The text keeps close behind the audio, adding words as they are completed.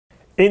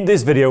In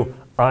this video,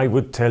 I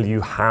would tell you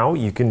how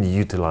you can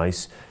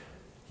utilize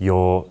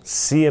your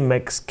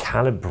CMX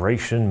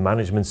calibration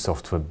management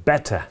software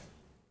better.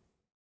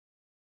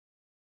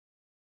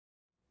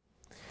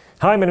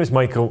 Hi, my name is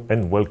Michael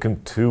and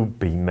welcome to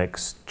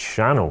Beamex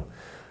channel.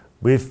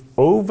 With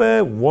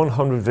over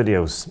 100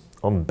 videos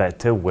on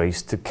better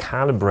ways to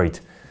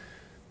calibrate,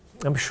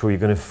 I'm sure you're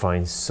going to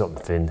find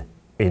something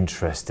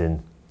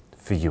interesting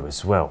for you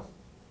as well.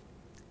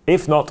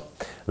 If not,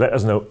 let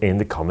us know in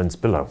the comments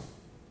below.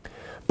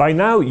 By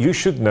now, you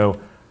should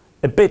know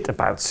a bit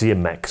about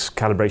CMX,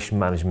 calibration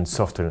management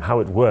software, and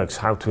how it works,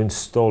 how to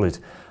install it,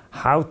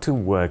 how to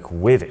work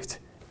with it.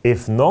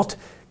 If not,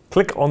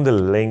 click on the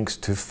links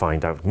to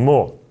find out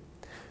more.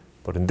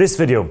 But in this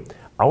video,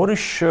 I want to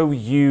show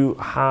you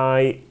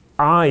how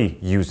I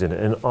use it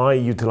and I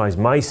utilize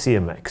my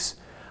CMX.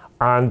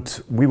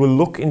 And we will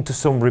look into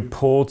some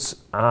reports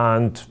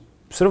and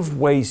sort of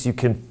ways you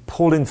can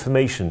pull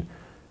information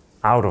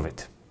out of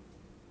it.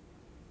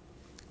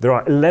 There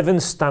are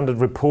 11 standard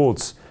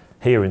reports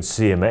here in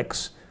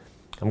CMX.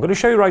 I'm going to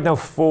show you right now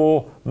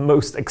 4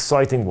 most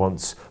exciting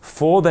ones,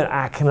 4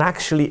 that can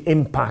actually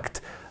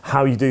impact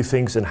how you do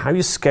things and how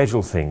you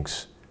schedule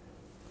things.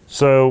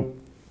 So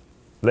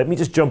let me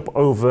just jump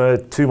over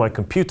to my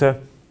computer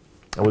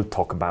and we'll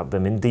talk about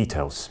them in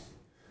details.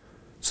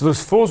 So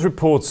those 4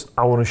 reports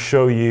I want to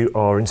show you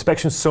are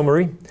inspection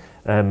summary,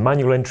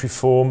 manual entry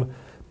form,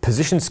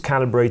 positions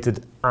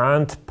calibrated,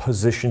 and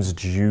positions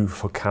due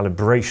for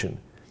calibration.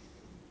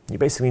 You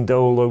basically need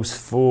all those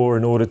 4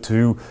 in order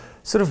to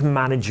sort of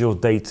manage your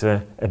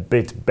data a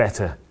bit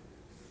better.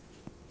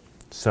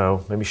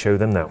 So let me show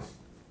them now.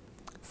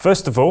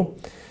 First of all,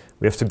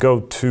 we have to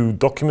go to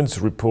Documents,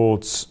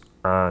 Reports,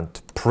 and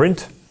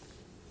Print.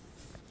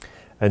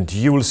 And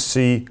you will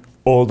see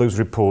all those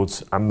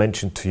reports I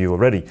mentioned to you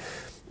already.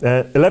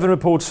 11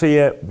 reports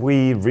here,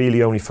 we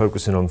really only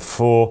focusing on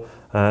 4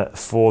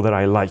 that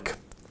I like.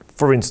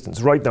 For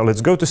instance, right now, let's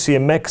go to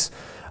CMX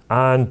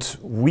and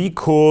we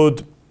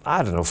could,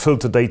 I don't know,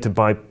 filter data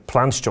by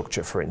plant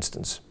structure, for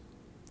instance.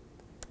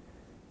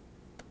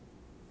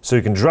 So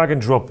you can drag and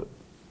drop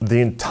the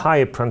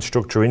entire plant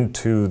structure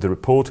into the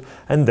report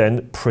and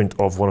then print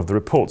off one of the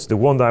reports. The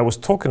one that I was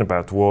talking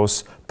about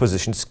was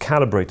positions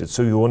calibrated.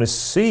 So you want to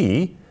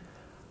see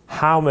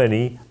how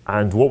many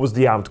and what was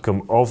the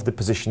outcome of the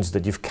positions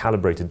that you've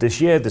calibrated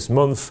this year, this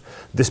month,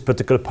 this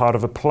particular part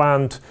of a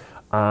plant.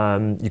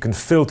 You can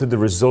filter the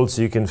results,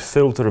 you can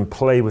filter and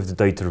play with the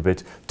data a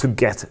bit to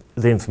get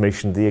the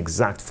information, the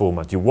exact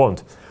format you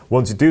want.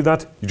 Once you do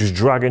that, you just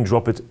drag and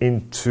drop it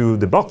into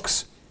the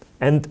box,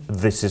 and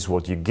this is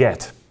what you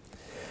get.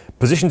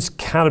 Positions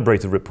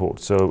calibrated report.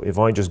 So if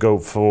I just go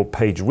for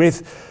page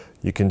width,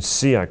 you can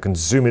see, I can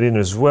zoom it in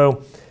as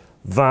well,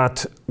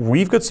 that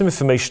we've got some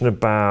information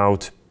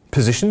about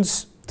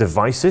positions,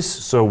 devices,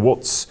 so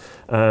what's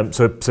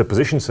so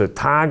positions, so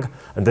tag,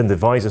 and then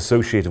device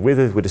associated with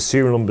it, with the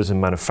serial numbers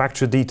and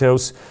manufacturer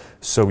details.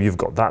 So you've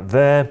got that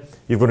there.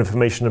 You've got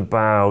information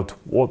about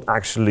what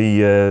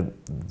actually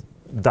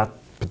that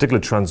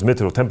particular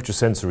transmitter or temperature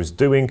sensor is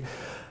doing.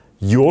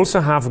 You also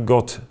have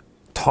got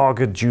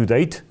target due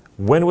date,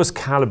 when it was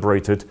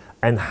calibrated,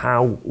 and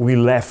how we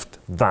left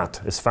that,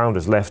 as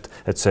founders left,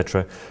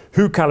 etc.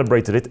 Who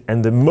calibrated it,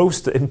 and the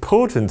most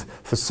important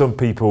for some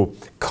people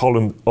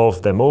column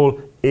of them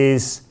all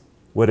is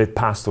whether it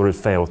passed or it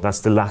failed.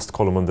 That's the last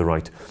column on the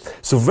right.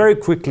 So very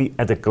quickly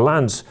at a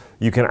glance,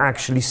 you can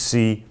actually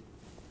see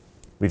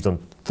we've done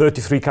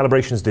 33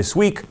 calibrations this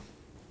week,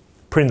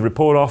 print the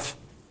report off,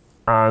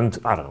 and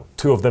I don't know,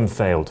 2 of them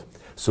failed.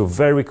 So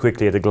very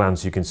quickly at a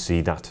glance, you can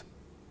see that.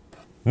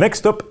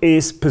 Next up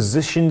is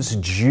positions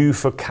due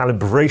for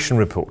calibration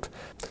report.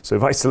 So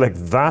if I select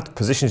that,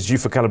 positions due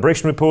for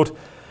calibration report,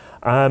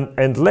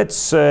 and let's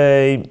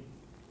say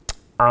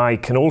I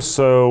can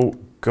also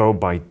go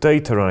by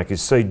data, and I could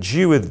say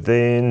due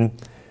within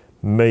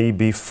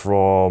maybe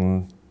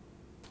from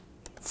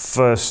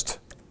 1st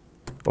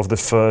of the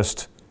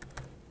 1st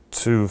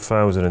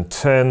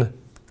 2010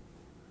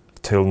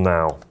 till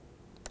now.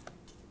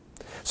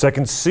 So I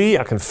can see,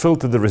 I can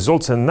filter the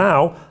results, and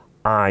now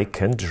I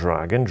can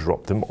drag and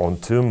drop them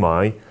onto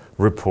my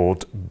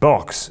report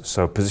box.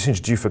 So positions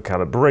due for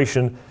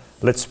calibration,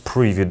 let's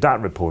preview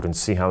that report and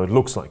see how it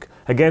looks like.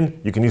 Again,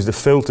 you can use the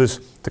filters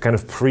to kind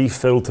of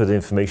pre-filter the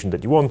information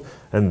that you want,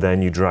 and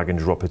then you drag and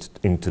drop it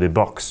into the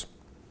box.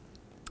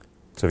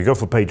 So if you go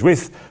for page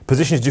width,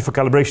 positions due for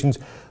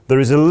calibrations, there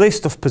is a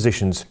list of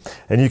positions,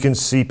 and you can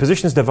see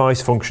positions,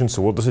 device, function.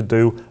 So what does it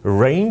do?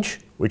 Range,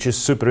 which is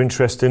super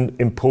interesting,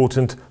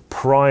 important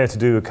prior to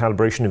do a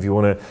calibration if you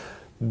want to,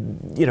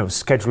 you know,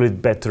 schedule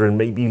it better and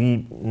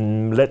maybe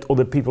let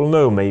other people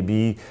know,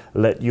 maybe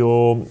let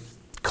your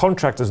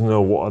contractors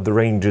know what are the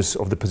ranges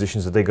of the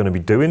positions that they're going to be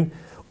doing.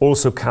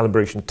 Also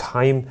calibration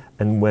time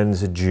and when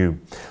is it due.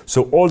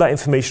 So all that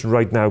information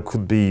right now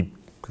could be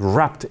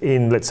wrapped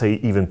in, let's say,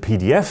 even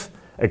PDF,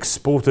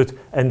 exported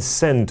and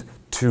sent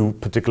to a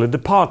particular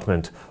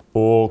department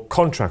or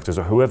contractors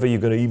or whoever you're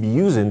going to be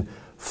using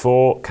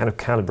for kind of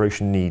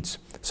calibration needs.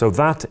 So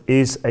that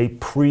is a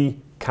pre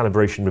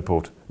calibration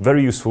report.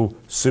 Very useful,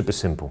 super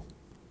simple.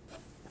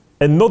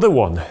 Another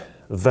one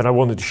that I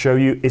wanted to show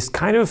you is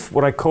kind of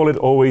what I call it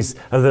always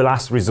the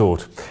last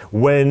resort.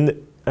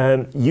 When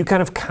you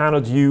kind of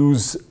cannot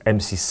use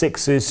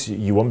MC6s,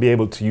 you won't be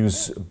able to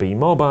use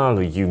bMobile,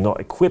 or you're not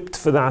equipped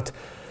for that,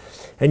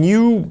 and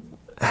you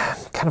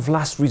kind of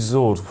last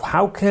resort,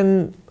 how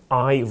can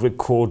I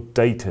record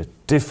data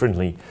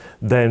differently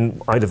than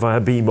either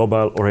via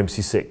bMobile or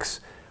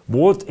MC6?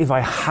 What if I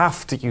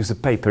have to use the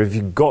paper? If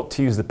you've got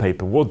to use the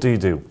paper, what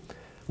do?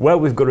 Well,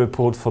 we've got a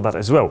report for that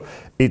as well.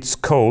 It's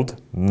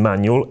called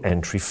manual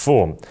entry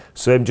form.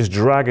 So I'm just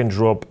drag and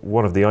drop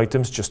one of the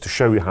items just to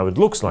show you how it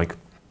looks like.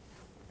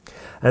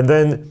 And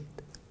then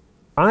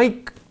I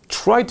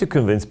try to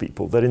convince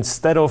people that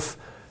instead of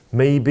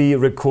maybe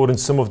recording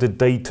some of the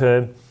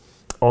data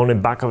on the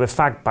back of a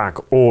fact pack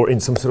or in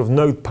some sort of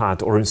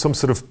notepad or in some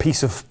sort of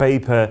piece of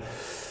paper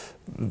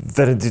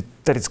that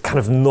it's kind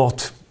of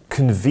not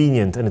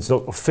convenient and it's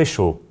not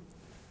official,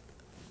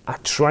 I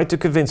try to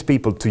convince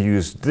people to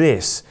use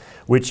this,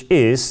 which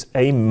is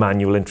a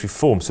manual entry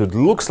form. So it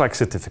looks like a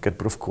certificate,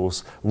 but of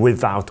course,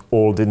 without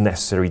all the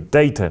necessary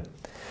data.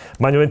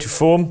 Manual entry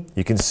form,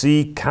 you can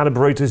see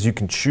calibrators, you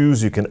can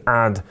choose, you can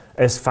add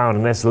as found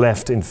and as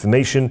left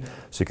information.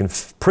 So you can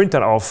print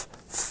that off,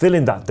 fill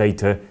in that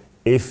data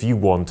if you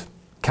want,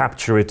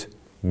 capture it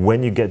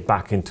when you get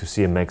back into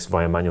CMX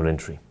via manual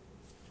entry.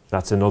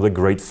 That's another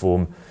great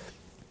form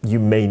you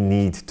may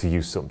need to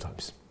use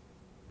sometimes.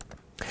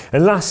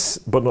 And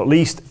last but not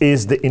least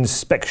is the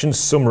inspection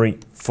summary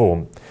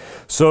form.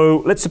 So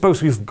let's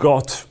suppose we've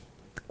got,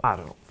 I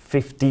don't know,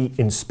 50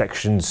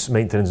 inspections,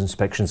 maintenance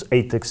inspections,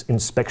 ATEX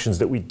inspections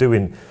that we're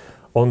doing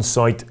on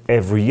site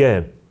every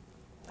year.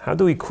 How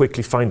do we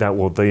quickly find out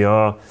what they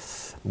are,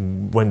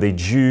 when they're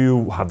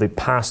due, have they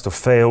passed or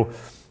failed?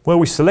 Well,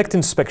 we select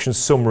inspection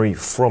summary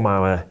from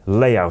our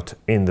layout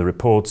in the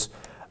reports,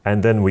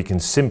 and then we can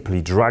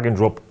simply drag and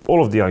drop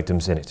all of the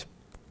items in it.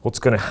 What's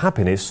going to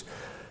happen is,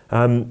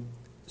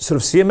 sort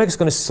of CMX is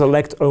going to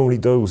select only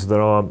those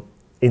that are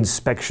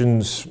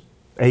inspections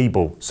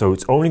able. So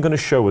it's only going to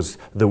show us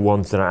the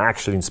ones that are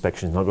actually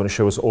inspections, not going to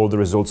show us all the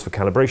results for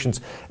calibrations.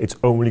 It's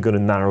only going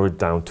to narrow it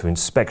down to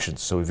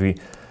inspections. So if we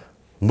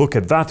look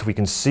at that, we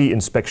can see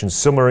inspection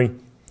summary.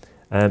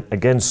 And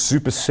again,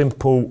 super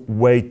simple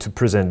way to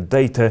present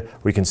data.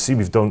 We can see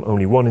we've done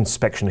only one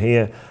inspection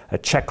here, a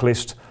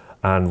checklist,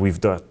 and we've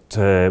got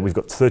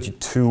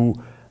 32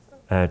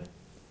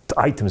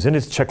 items in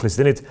it, checklist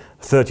in it.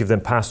 30 of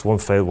them passed, one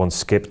failed, one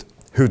skipped.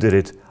 Who did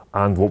it?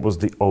 And what was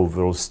the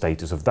overall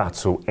status of that?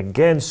 So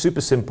again,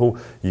 super simple.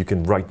 You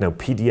can right now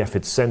PDF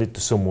it, send it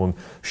to someone,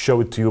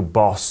 show it to your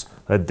boss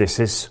that this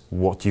is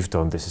what you've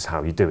done, this is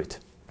how you do it.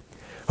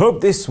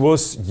 Hope this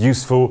was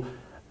useful.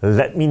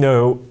 Let me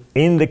know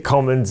in the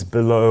comments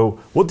below,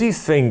 what do you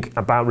think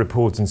about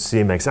reports in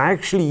CMX? Are you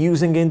actually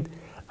using it?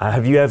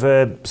 Have you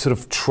ever sort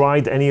of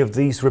tried any of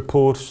these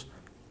reports?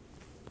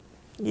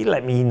 You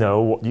let me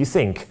know what you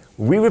think.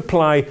 We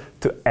reply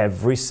to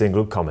every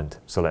single comment,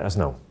 so let us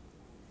know.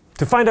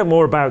 To find out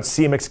more about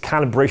CMX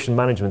calibration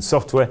management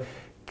software,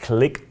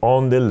 click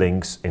on the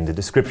links in the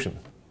description.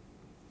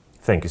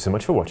 Thank you so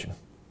much for watching.